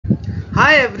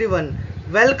Hi everyone,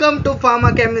 welcome to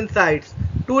PharmaChem Insights.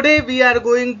 Today we are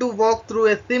going to walk through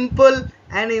a simple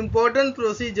and important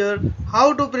procedure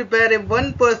how to prepare a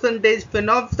 1%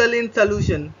 phenolphthalein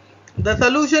solution. The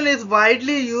solution is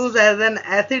widely used as an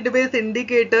acid-base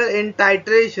indicator in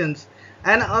titrations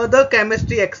and other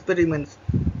chemistry experiments.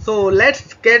 So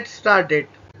let's get started.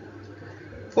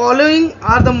 Following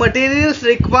are the materials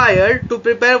required to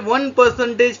prepare 1%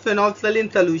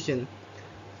 phenolphthalein solution.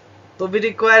 So we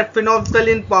require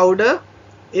phenolphthalein powder,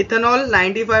 ethanol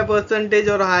 95%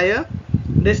 or higher,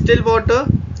 distilled water,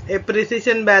 a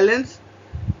precision balance,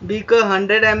 beaker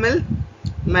 100 ml,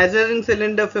 measuring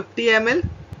cylinder 50 ml,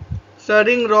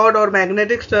 stirring rod or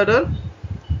magnetic stirrer,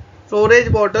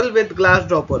 storage bottle with glass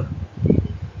dropper.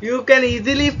 You can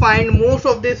easily find most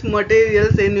of these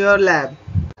materials in your lab.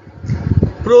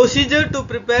 Procedure to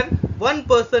prepare 1%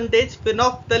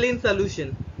 phenolphthalein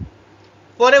solution.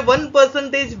 For a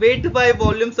 1% weight by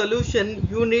volume solution,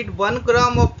 you need 1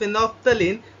 gram of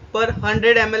phenolphthalein per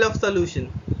 100 ml of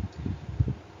solution.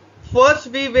 First,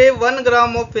 we weigh 1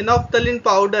 gram of phenolphthalein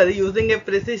powder using a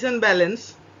precision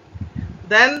balance.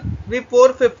 Then, we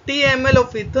pour 50 ml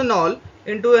of ethanol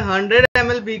into a 100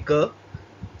 ml beaker.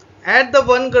 Add the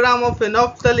 1 gram of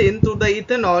phenolphthalein to the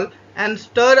ethanol and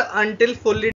stir until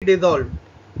fully dissolved.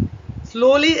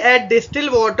 Slowly add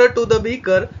distilled water to the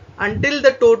beaker until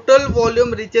the total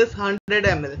volume reaches 100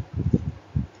 ml.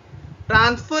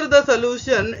 Transfer the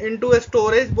solution into a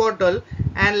storage bottle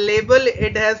and label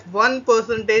it as 1%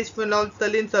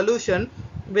 phenolphthalein solution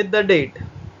with the date.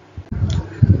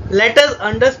 Let us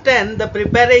understand the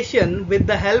preparation with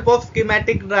the help of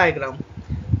schematic diagram.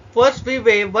 First, we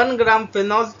weigh 1 gram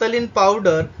phenolphthalein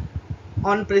powder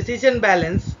on precision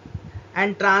balance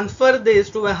and transfer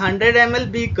this to a 100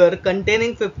 ml beaker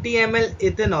containing 50 ml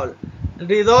ethanol.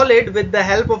 Dissolve it with the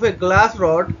help of a glass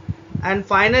rod and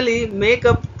finally make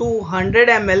up to 100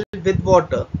 ml with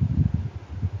water.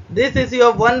 This is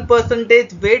your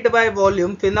 1% weight by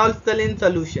volume phenolphthalein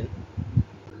solution.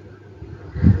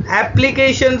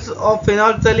 Applications of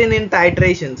phenolphthalein in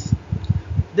titrations.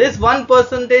 This 1%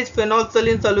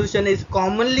 phenolphthalein solution is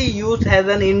commonly used as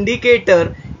an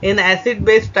indicator in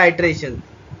acid-base titration.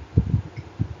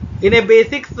 In a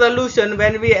basic solution,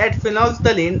 when we add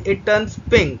phenolphthalein, it turns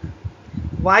pink,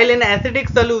 while in acidic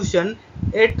solution,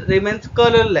 it remains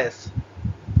colorless.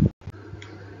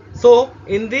 So,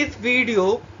 in this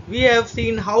video, we have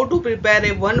seen how to prepare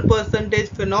a 1%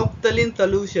 phenolphthalein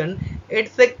solution.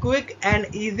 It's a quick and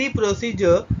easy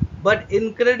procedure, but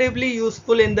incredibly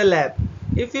useful in the lab.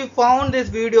 If you found this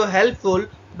video helpful,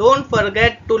 don't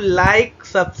forget to like,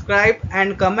 subscribe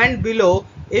and comment below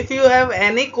if you have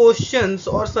any questions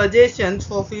or suggestions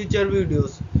for future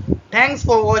videos. Thanks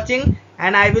for watching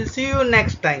and I will see you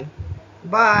next time.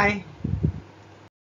 Bye.